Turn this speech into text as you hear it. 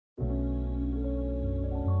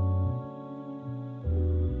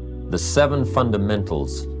the 7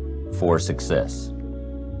 fundamentals for success.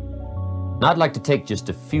 Now, I'd like to take just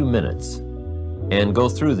a few minutes and go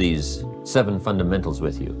through these 7 fundamentals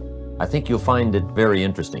with you. I think you'll find it very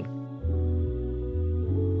interesting.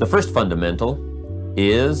 The first fundamental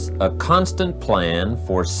is a constant plan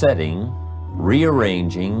for setting,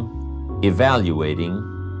 rearranging, evaluating,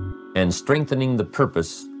 and strengthening the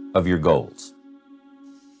purpose of your goals.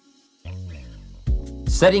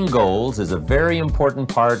 Setting goals is a very important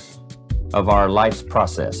part of our life's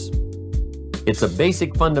process. It's a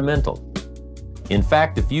basic fundamental. In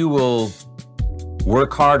fact, if you will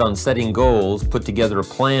work hard on setting goals, put together a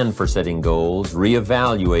plan for setting goals,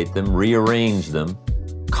 reevaluate them, rearrange them,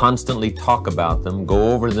 constantly talk about them,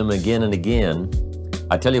 go over them again and again,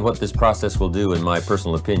 I tell you what this process will do, in my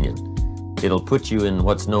personal opinion. It'll put you in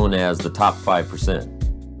what's known as the top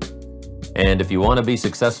 5%. And if you want to be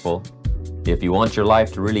successful, if you want your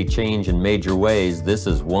life to really change in major ways, this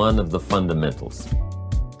is one of the fundamentals.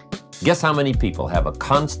 Guess how many people have a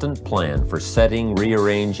constant plan for setting,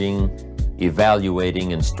 rearranging,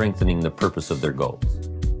 evaluating, and strengthening the purpose of their goals?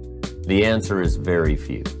 The answer is very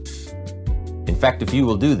few. In fact, if you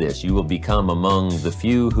will do this, you will become among the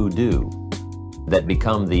few who do, that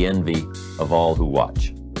become the envy of all who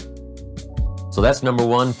watch. So that's number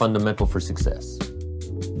 1 fundamental for success.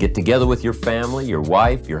 Get together with your family, your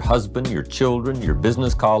wife, your husband, your children, your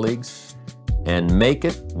business colleagues, and make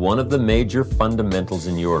it one of the major fundamentals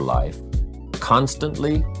in your life,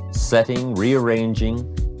 constantly setting,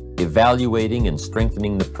 rearranging, evaluating, and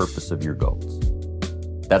strengthening the purpose of your goals.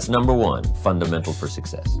 That's number 1 fundamental for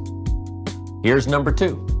success. Here's number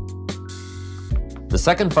 2. The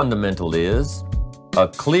second fundamental is a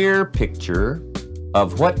clear picture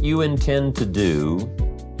of what you intend to do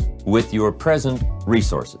with your present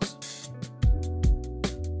resources.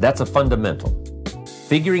 That's a fundamental.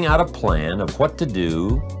 Figuring out a plan of what to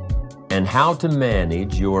do and how to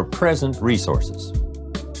manage your present resources.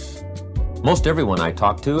 Most everyone I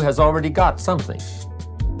talk to has already got something.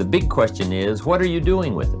 The big question is, what are you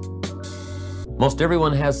doing with it? Most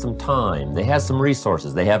everyone has some time, they have some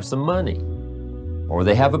resources, they have some money, or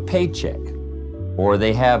they have a paycheck, or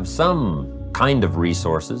they have some kind of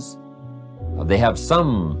resources, they have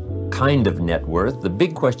some kind of net worth. The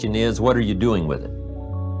big question is, what are you doing with it?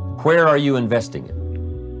 Where are you investing it?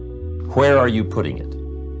 Where are you putting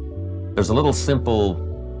it? There's a little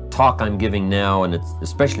simple talk I'm giving now, and it's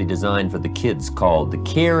especially designed for the kids, called The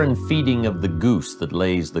Care and Feeding of the Goose That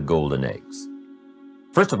Lays the Golden Eggs.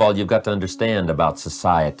 First of all, you've got to understand about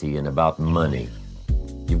society and about money.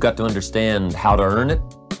 You've got to understand how to earn it,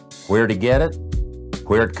 where to get it,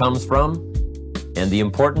 where it comes from, and the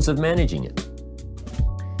importance of managing it.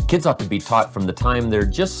 Kids ought to be taught from the time they're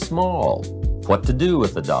just small what to do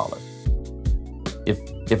with $1.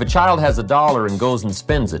 If a child has $1 and goes and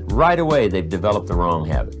spends it, right away they've developed the wrong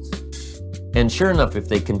habits. And sure enough, if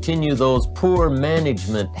they continue those poor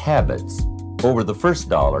management habits over the first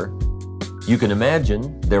 $1, you can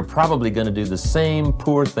imagine they're probably going to do the same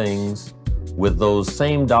poor things with those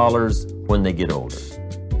same dollars when they get older.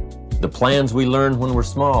 The plans we learn when we're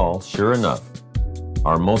small, sure enough,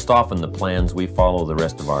 are most often the plans we follow the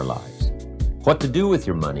rest of our lives. What to do with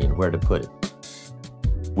your money and where to put it.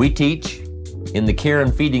 We teach in The Care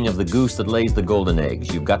and Feeding of the Goose That Lays the Golden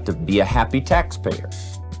Eggs. You've got to be a happy taxpayer.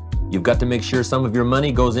 You've got to make sure some of your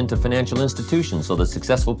money goes into financial institutions so that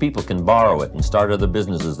successful people can borrow it and start other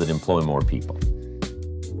businesses that employ more people.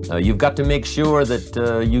 You've got to make sure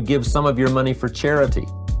that you give some of your money for charity.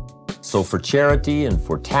 So for charity and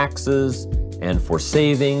for taxes and for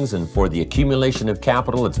savings and for the accumulation of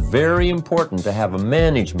capital, it's very important to have a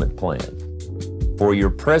management plan for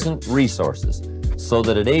your present resources, so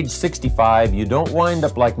that at age 65, you don't wind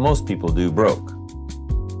up like most people do, broke.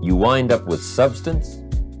 You wind up with substance,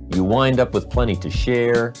 you wind up with plenty to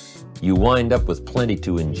share, you wind up with plenty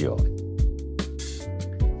to enjoy.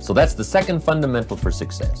 So that's the second fundamental for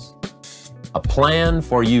success. A plan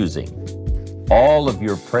for using all of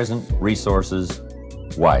your present resources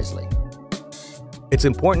wisely. It's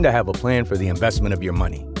important to have a plan for the investment of your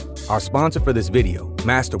money. Our sponsor for this video,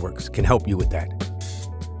 Masterworks, can help you with that.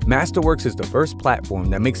 Masterworks is the first platform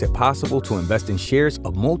that makes it possible to invest in shares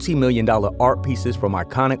of multi-million-dollar art pieces from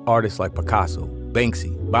iconic artists like Picasso,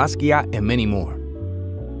 Banksy, Basquiat, and many more.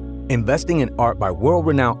 Investing in art by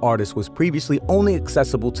world-renowned artists was previously only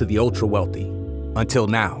accessible to the ultra-wealthy, until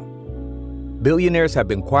now. Billionaires have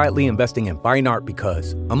been quietly investing in fine art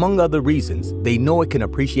because, among other reasons, they know it can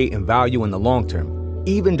appreciate in value in the long term,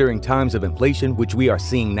 even during times of inflation, which we are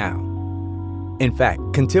seeing now. In fact,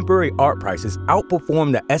 contemporary art prices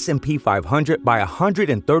outperformed the S&P 500 by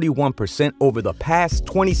 131% over the past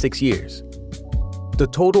 26 years. The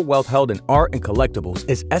total wealth held in art and collectibles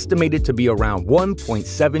is estimated to be around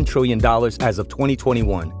 $1.7 trillion as of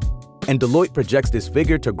 2021, and Deloitte projects this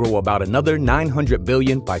figure to grow about another $900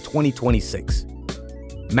 billion by 2026.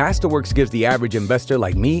 Masterworks gives the average investor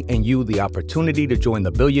like me and you the opportunity to join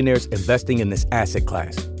the billionaires investing in this asset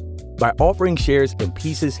class by offering shares in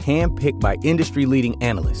pieces hand-picked by industry-leading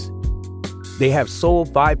analysts. They have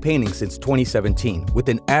sold 5 paintings since 2017 with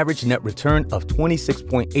an average net return of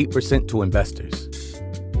 26.8% to investors.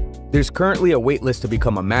 There's currently a waitlist to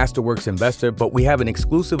become a Masterworks investor, but we have an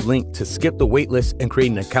exclusive link to skip the waitlist and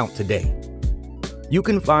create an account today. You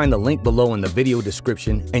can find the link below in the video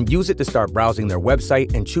description and use it to start browsing their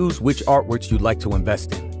website and choose which artworks you'd like to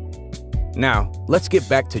invest in. Now, let's get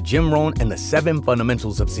back to Jim Rohn and the 7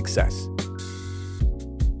 fundamentals of success.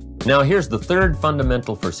 Now here's the third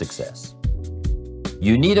fundamental for success.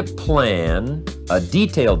 You need a plan, a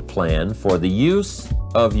detailed plan for the use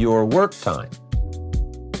of your work time.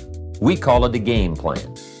 We call it a game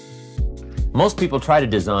plan. Most people try to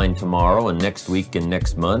design tomorrow and next week and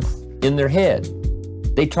next month in their head.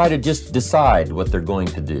 They try to just decide what they're going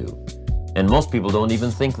to do. And most people don't even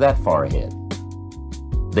think that far ahead.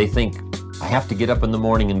 They think, I have to get up in the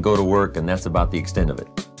morning and go to work, and that's about the extent of it.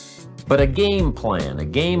 But a game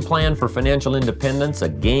plan for financial independence, a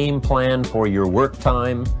game plan for your work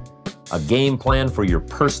time, a game plan for your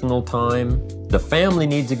personal time. The family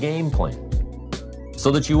needs a game plan so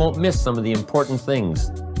that you won't miss some of the important things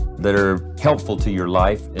that are helpful to your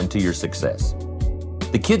life and to your success.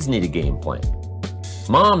 The kids need a game plan.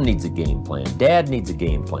 Mom needs a game plan. Dad needs a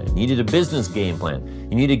game plan. You need a business game plan.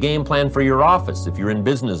 You need a game plan for your office. If you're in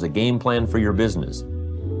business, a game plan for your business.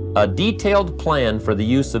 A detailed plan for the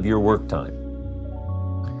use of your work time.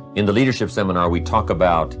 In the leadership seminar, we talk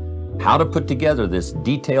about how to put together this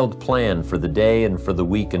detailed plan for the day and for the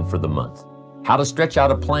week and for the month. How to stretch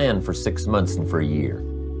out a plan for 6 months and for a year.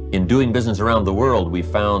 In doing business around the world, we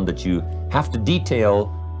found that you have to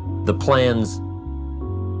detail the plans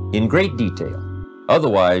in great detail.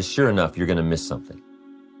 Otherwise, sure enough, you're going to miss something.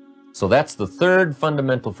 So that's the third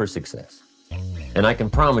fundamental for success. And I can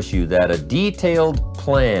promise you that a detailed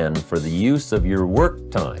plan for the use of your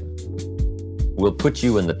work time will put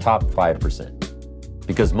you in the top 5%,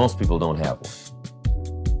 because most people don't have one.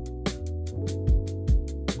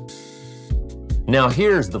 Now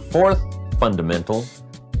here's the fourth fundamental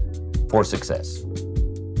for success.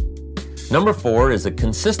 Number 4 is a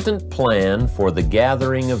consistent plan for the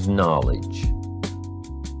gathering of knowledge.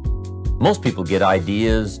 Most people get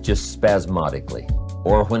ideas just spasmodically,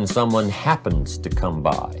 or when someone happens to come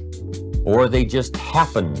by, or they just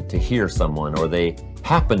happen to hear someone, or they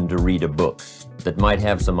happen to read a book that might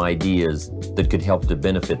have some ideas that could help to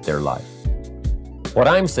benefit their life. What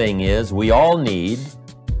I'm saying is we all need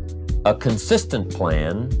a consistent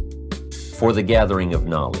plan for the gathering of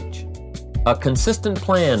knowledge, a consistent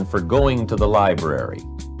plan for going to the library,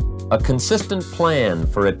 a consistent plan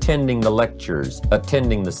for attending the lectures,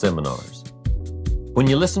 attending the seminars. When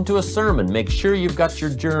you listen to a sermon, make sure you've got your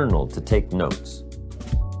journal to take notes.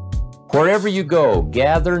 Wherever you go,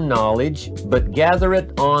 gather knowledge, but gather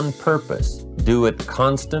it on purpose. Do it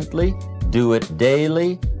constantly, do it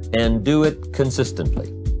daily, and do it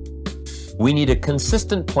consistently. We need a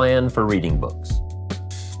consistent plan for reading books.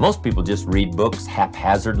 Most people just read books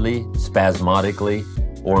haphazardly, spasmodically,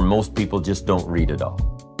 or most people just don't read at all.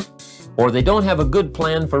 Or they don't have a good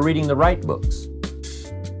plan for reading the right books.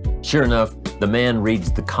 Sure enough, the man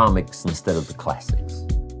reads the comics instead of the classics.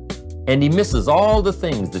 And he misses all the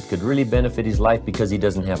things that could really benefit his life because he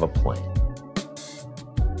doesn't have a plan.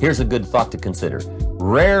 Here's a good thought to consider.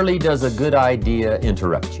 Rarely does a good idea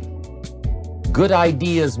interrupt you. Good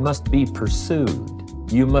ideas must be pursued.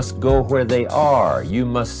 You must go where they are. You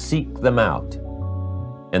must seek them out.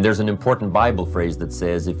 And there's an important Bible phrase that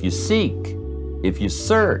says, if you seek, if you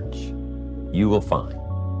search, you will find.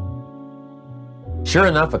 Sure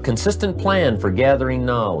enough, a consistent plan for gathering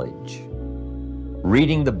knowledge,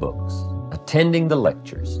 reading the books, attending the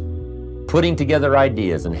lectures, putting together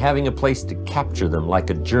ideas and having a place to capture them like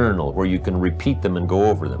a journal where you can repeat them and go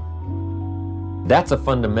over them. That's a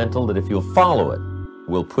fundamental that if you'll follow it,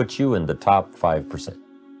 will put you in the top 5%.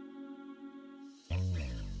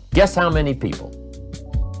 Guess how many people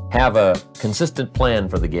have a consistent plan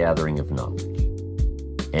for the gathering of knowledge?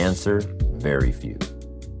 Answer, very few.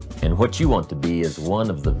 And what you want to be is one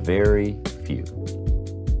of the very few.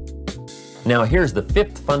 Now here's the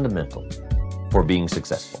fifth fundamental for being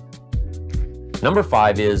successful. Number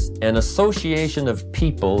 5 is an association of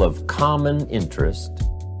people of common interest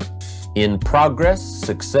in progress,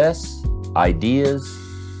 success, ideas,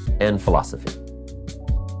 and philosophy.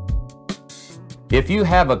 If you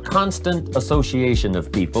have a constant association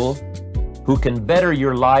of people who can better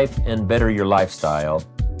your life and better your lifestyle,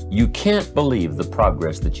 you can't believe the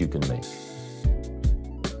progress that you can make.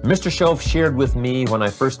 Mr. Shoaff shared with me when I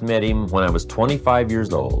first met him when I was 25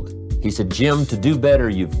 years old. He said, "Jim, to do better,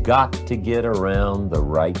 you've got to get around the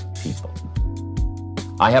right people."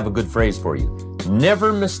 I have a good phrase for you.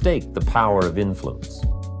 Never mistake the power of influence.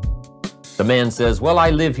 The man says, "Well, I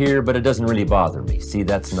live here, but it doesn't really bother me." See,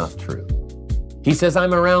 that's not true. He says,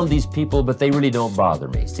 "I'm around these people, but they really don't bother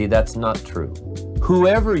me." See, that's not true.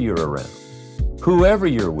 Whoever you're around, whoever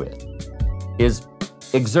you're with, is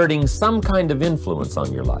exerting some kind of influence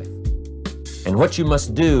on your life. And what you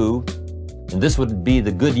must do, and this would be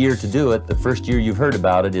the good year to do it, the first year you've heard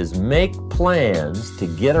about it, is make plans to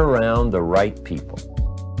get around the right people.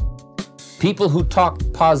 People who talk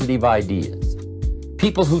positive ideas.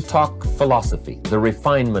 People who talk philosophy, the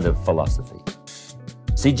refinement of philosophy.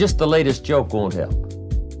 See, just the latest joke won't help.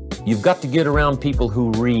 You've got to get around people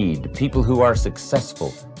who read, people who are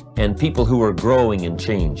successful, and people who are growing and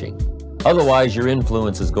changing. Otherwise, your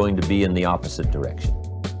influence is going to be in the opposite direction.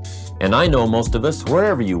 And I know most of us,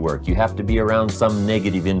 wherever you work, you have to be around some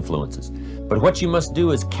negative influences. But what you must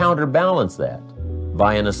do is counterbalance that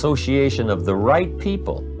by an association of the right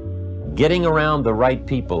people, getting around the right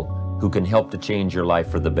people who can help to change your life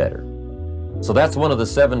for the better. So that's one of the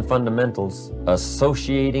 7 fundamentals,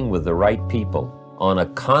 associating with the right people on a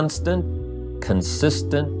constant,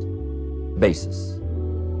 consistent basis.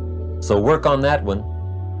 So work on that one.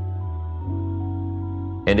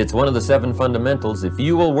 And it's one of the 7 fundamentals. If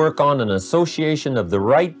you will work on an association of the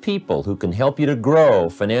right people who can help you to grow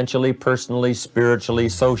financially, personally, spiritually,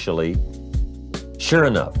 socially, sure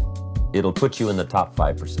enough, it'll put you in the top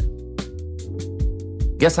 5%.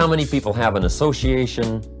 Guess how many people have an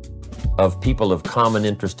association of people of common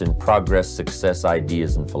interest in progress, success,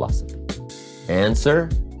 ideas, and philosophy? Answer,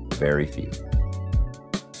 very few.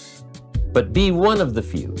 But be one of the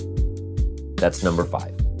few. That's number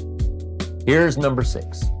 5. Here's number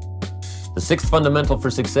 6. The 6th fundamental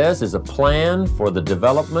for success is a plan for the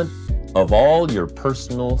development of all your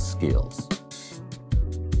personal skills.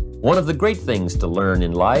 One of the great things to learn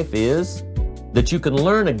in life is that you can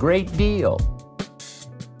learn a great deal.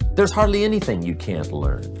 There's hardly anything you can't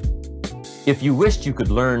learn. If you wished you could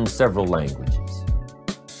learn several languages,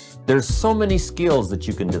 there's so many skills that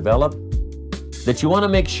you can develop that you want to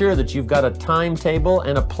make sure that you've got a timetable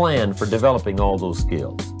and a plan for developing all those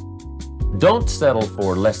skills. Don't settle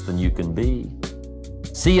for less than you can be.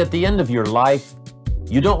 See, at the end of your life,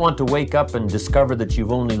 you don't want to wake up and discover that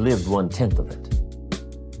you've only lived 1/10 of it.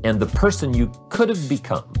 And the person you could have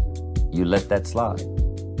become, you let that slide.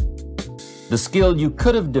 The skill you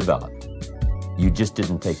could have developed, you just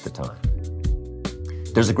didn't take the time.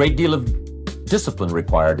 There's a great deal of discipline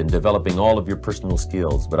required in developing all of your personal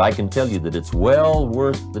skills, but I can tell you that it's well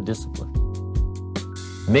worth the discipline.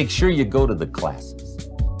 Make sure you go to the classes.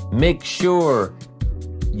 Make sure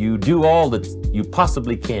you do all that you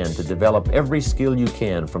possibly can to develop every skill you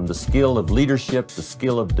can, from the skill of leadership, the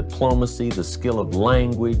skill of diplomacy, the skill of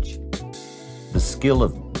language, the skill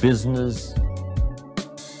of business.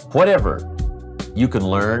 Whatever you can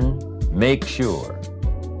learn, make sure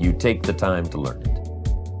you take the time to learn it.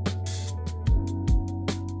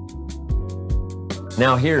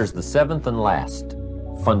 Now here's the 7th and last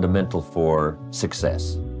fundamental for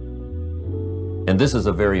success. And this is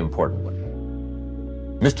a very important one.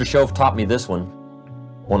 Mr. Shoaff taught me this one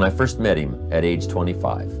when I first met him at age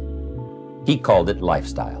 25. He called it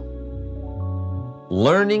lifestyle.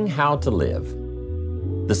 Learning how to live.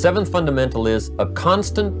 The 7th fundamental is a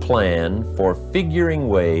constant plan for figuring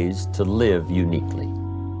ways to live uniquely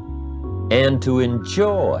and to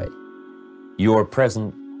enjoy your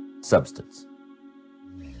present substance.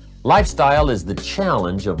 Lifestyle is the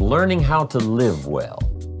challenge of learning how to live well.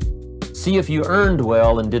 See, if you earned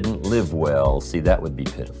well and didn't live well, see, that would be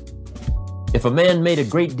pitiful. If a man made a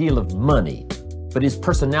great deal of money, but his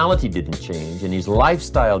personality didn't change and his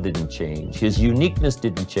lifestyle didn't change, his uniqueness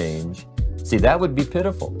didn't change, see, that would be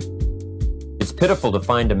pitiful. It's pitiful to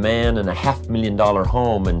find a man in a $500,000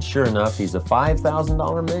 home and sure enough, he's a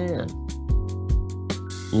 $5,000 man.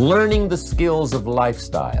 Learning the skills of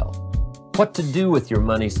lifestyle, what to do with your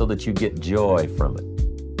money so that you get joy from it.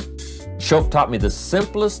 Shoaff taught me the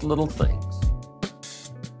simplest little things,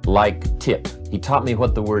 like tip. He taught me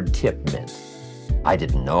what the word tip meant. I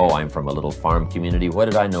didn't know. I'm from a little farm community. What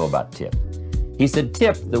did I know about tip? He said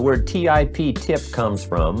tip, the word T-I-P, tip, comes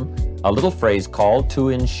from a little phrase called to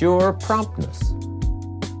ensure promptness.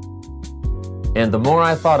 And the more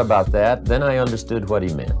I thought about that, then I understood what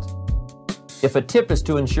he meant. If a tip is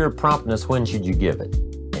to ensure promptness, when should you give it?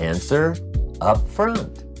 Answer, up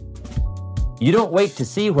front. You don't wait to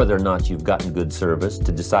see whether or not you've gotten good service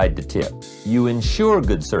to decide to tip. You ensure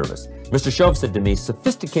good service. Mr. Shove said to me,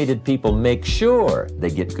 sophisticated people make sure they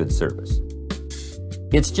get good service.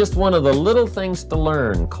 It's just one of the little things to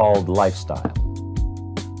learn called lifestyle.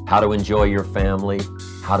 How to enjoy your family,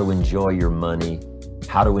 how to enjoy your money,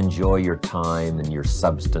 how to enjoy your time and your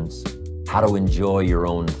substance, how to enjoy your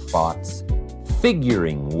own thoughts,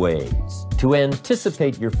 figuring ways to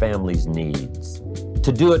anticipate your family's needs,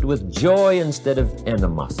 to do it with joy instead of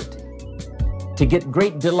animosity, to get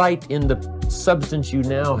great delight in the substance you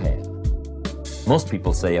now have. Most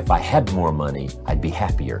people say, if I had more money, I'd be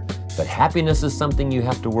happier. But happiness is something you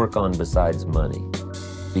have to work on besides money,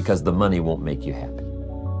 because the money won't make you happy.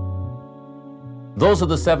 Those are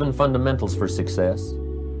the 7 fundamentals for success.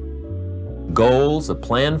 Goals, a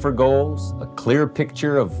plan for goals, a clear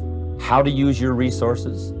picture of how to use your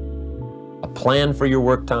resources, a plan for your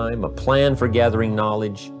work time, a plan for gathering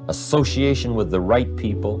knowledge, association with the right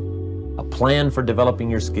people, a plan for developing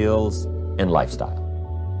your skills, and lifestyle.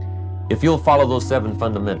 If you'll follow those 7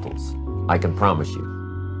 fundamentals, I can promise you,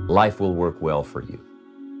 life will work well for you.